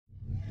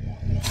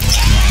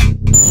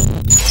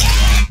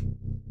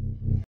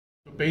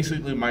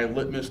Basically, my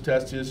litmus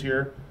test is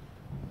here,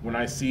 when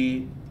I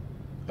see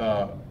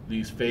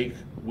these fake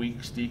weak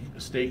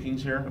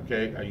stakings here,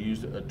 okay, I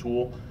used a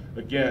tool.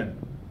 Again,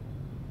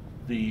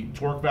 the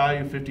torque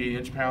value, 58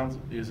 inch-pounds,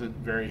 isn't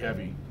very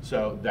heavy.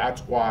 So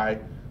that's why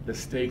the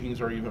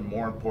stakings are even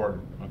more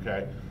important,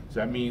 okay?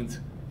 So that means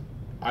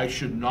I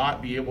should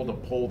not be able to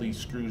pull these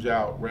screws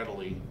out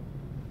readily.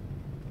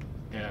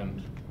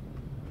 And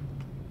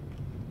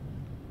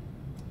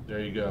there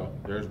you go,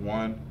 there's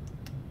one.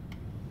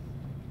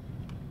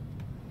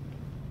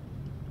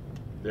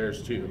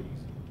 There's two.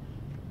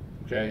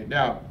 Okay,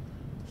 now,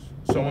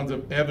 someone's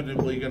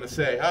evidently going to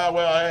say, oh,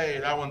 well, hey,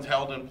 that one's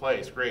held in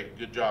place. Great,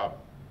 good job.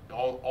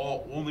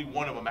 Only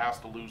one of them has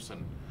to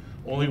loosen.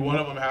 Only one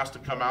of them has to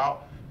come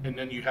out, and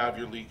then you have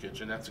your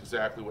leakage, and that's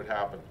exactly what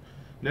happened.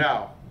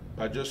 Now,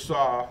 I just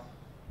saw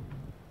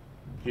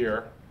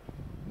here,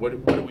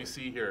 what do we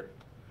see here?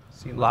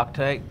 See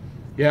Loctite?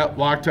 Yeah,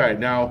 Loctite.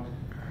 Now,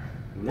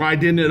 why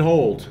didn't it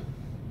hold?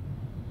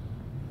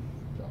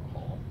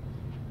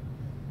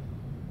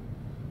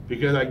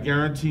 Because I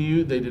guarantee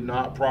you they did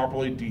not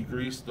properly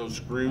degrease those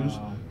screws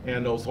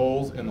and those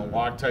holes, and the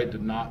Loctite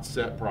did not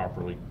set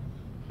properly.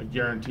 I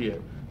guarantee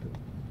it.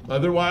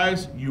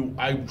 Otherwise,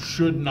 I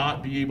should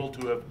not be able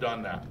to have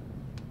done that.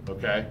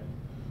 Okay?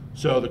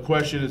 So the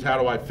question is, how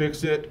do I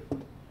fix it?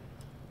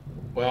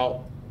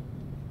 Well,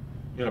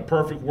 in a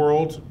perfect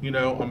world, you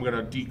know, I'm going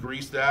to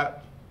degrease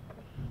that.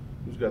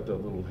 Who's got that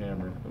little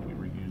hammer that we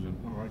were using?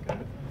 Oh, I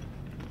got it.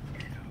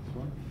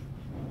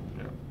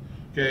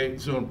 Okay,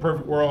 so in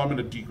perfect world, I'm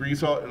going to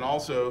degrease all, and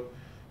also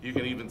you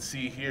can even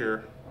see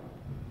here.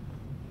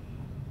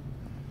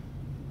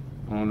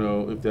 I don't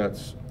know if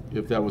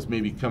that was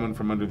maybe coming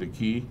from under the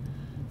key,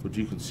 but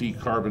you can see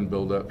carbon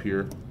buildup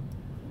here,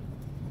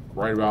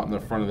 right about in the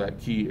front of that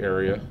key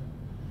area.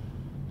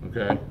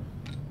 Okay.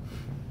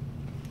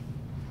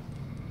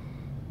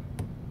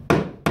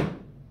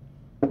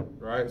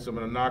 Right, so I'm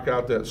going to knock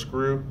out that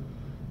screw.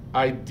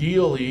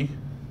 Ideally,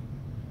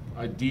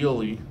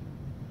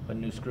 put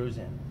new screws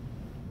in.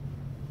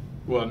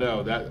 Well,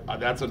 no,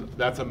 that's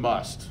a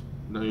must,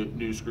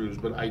 new screws.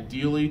 But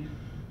ideally,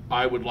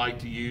 I would like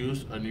to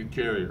use a new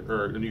carrier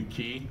or a new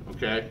key.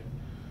 Okay,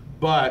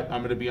 but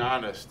I'm going to be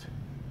honest.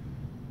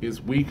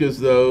 As weak as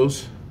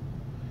those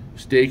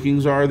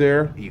stakings are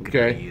there, you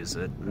can use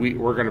it.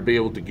 We're going to be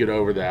able to get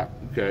over that.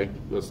 Okay,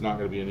 that's not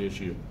going to be an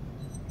issue.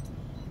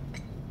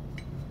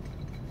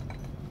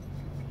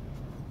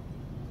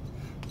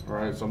 All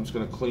right, so I'm just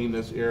going to clean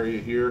this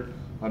area here.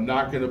 I'm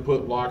not going to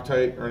put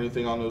Loctite or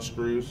anything on those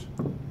screws.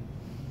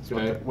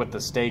 So with the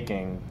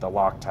staking, the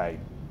Loctite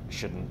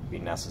shouldn't be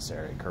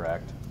necessary,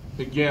 correct?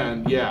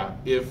 Again, yeah,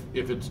 if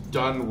it's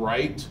done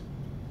right,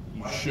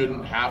 you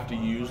shouldn't have to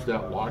use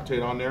that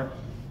Loctite on there.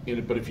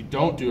 But if you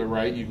don't do it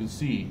right, you can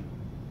see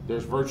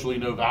there's virtually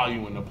no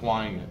value in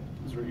applying it.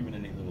 Is there even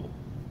any little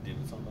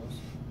divots on those?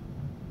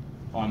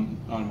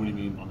 On what do you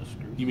mean? On the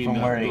screws? You mean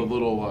the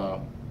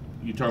little,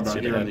 you talking about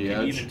here on the edge?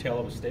 Can you even tell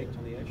it was staked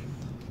on the edge?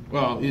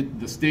 Well,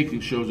 the staking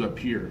shows up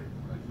here.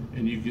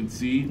 And you can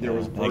see there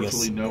was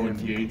virtually no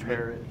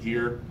engagement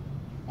here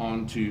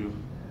onto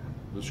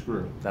the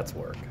screw. That's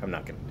work. I'm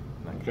not going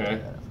to do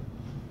that.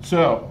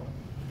 So,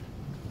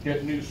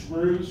 get new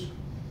screws.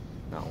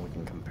 No, we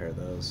can compare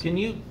those. Can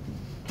you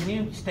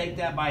stake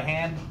that by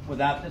hand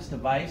without this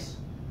device?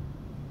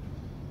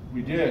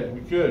 We did.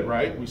 We could,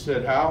 right? We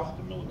said how?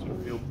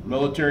 The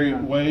military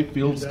way,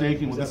 field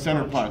staking with a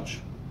center punch.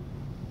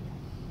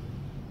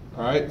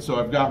 All right, so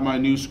I've got my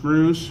new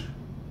screws.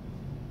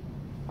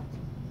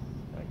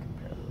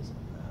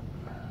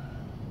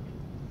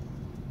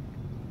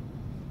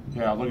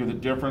 Yeah, look at the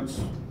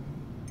difference.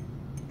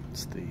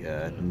 It's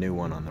the new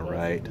one on the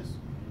right,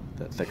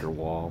 that thicker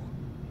wall.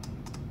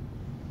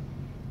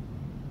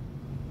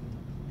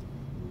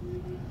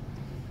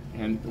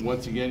 And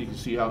once again, you can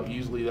see how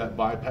easily that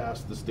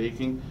bypassed the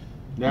staking.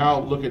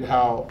 Now look at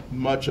how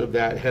much of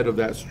that head of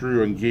that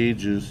screw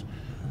engages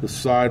the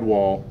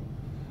sidewall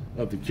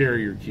of the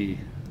carrier key.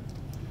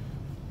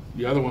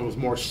 The other one was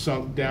more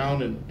sunk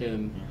down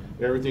and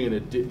everything,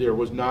 and there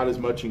was not as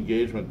much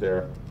engagement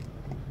there.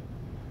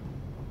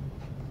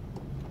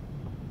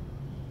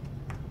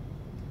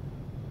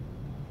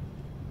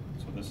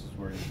 This is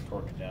where you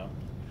torque it down.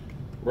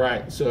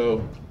 Right,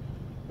 so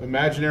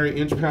imaginary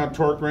inch-pound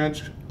torque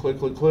wrench, click,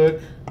 click,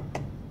 click,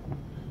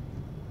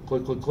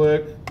 click, click,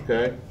 click,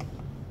 okay.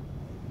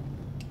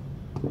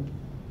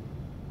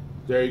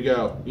 There you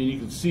go. And you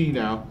can see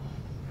now,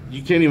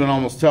 you can't even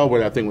almost tell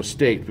where that thing was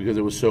staked because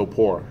it was so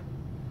poor.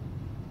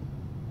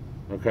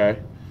 Okay,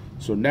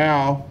 so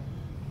now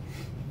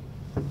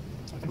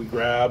we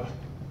grab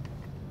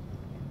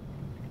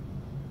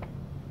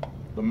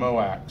the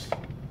Moax.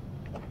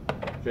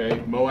 Okay,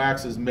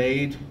 Moax is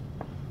made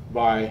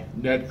by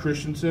Ned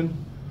Christensen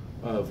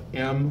of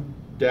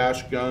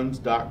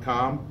m-guns.com.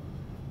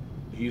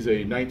 He's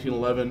a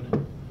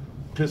 1911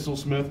 pistol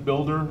smith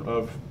builder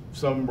of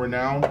some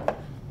renown,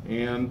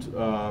 and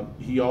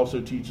he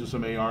also teaches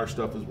some AR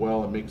stuff as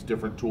well and makes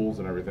different tools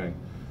and everything.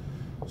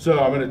 So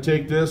I'm going to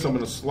take this, I'm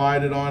going to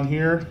slide it on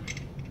here.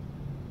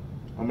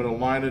 I'm going to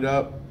line it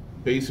up.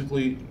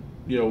 Basically,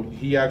 you know,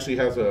 he actually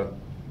has a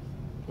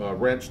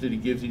wrench that he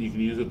gives you. You can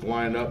use it to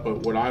line it up. But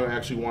what I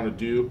actually want to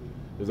do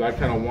is I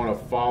kind of want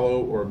to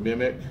follow or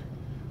mimic.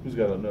 Who's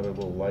got another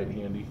little light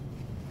handy?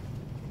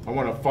 I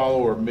want to follow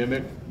or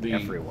mimic the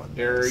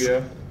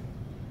area.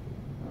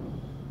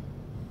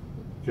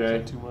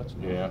 Okay. Too much?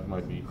 No. Yeah, it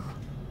might be.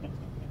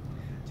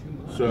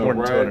 More So than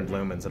right. 200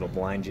 lumens, it'll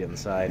blind you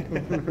inside.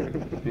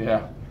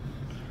 Yeah.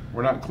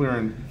 We're not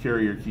clearing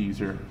carrier keys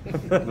here.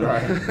 All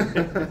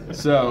right.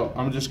 So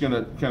I'm just going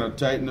to kind of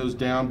tighten those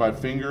down by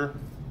finger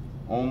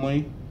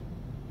only.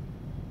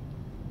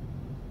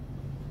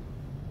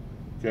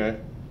 Okay.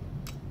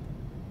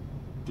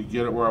 To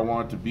get it where I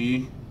want it to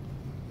be.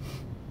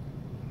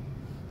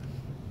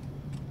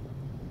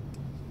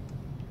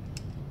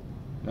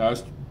 Now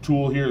this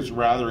tool here is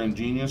rather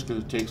ingenious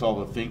because it takes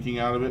all the thinking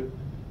out of it.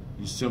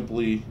 You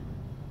simply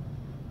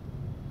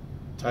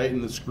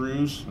tighten the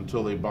screws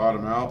until they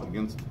bottom out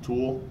against the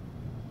tool.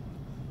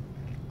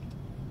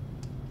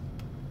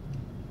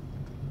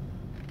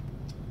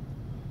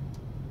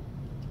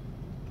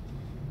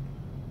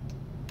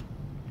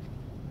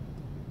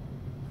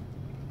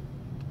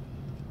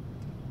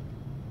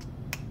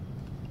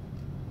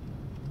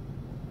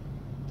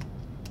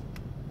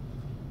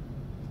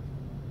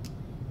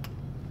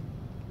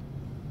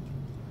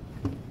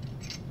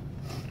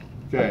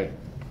 Okay,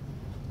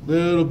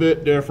 little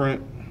bit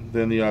different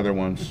than the other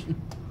ones.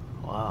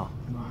 Wow.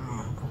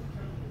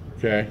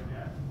 Okay,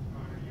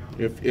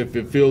 if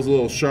it feels a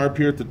little sharp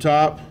here at the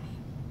top,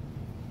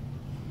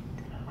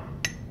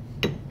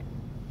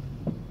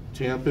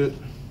 tamp it,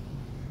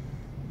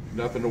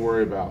 nothing to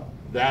worry about.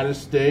 That is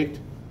staked,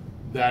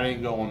 that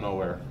ain't going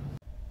nowhere.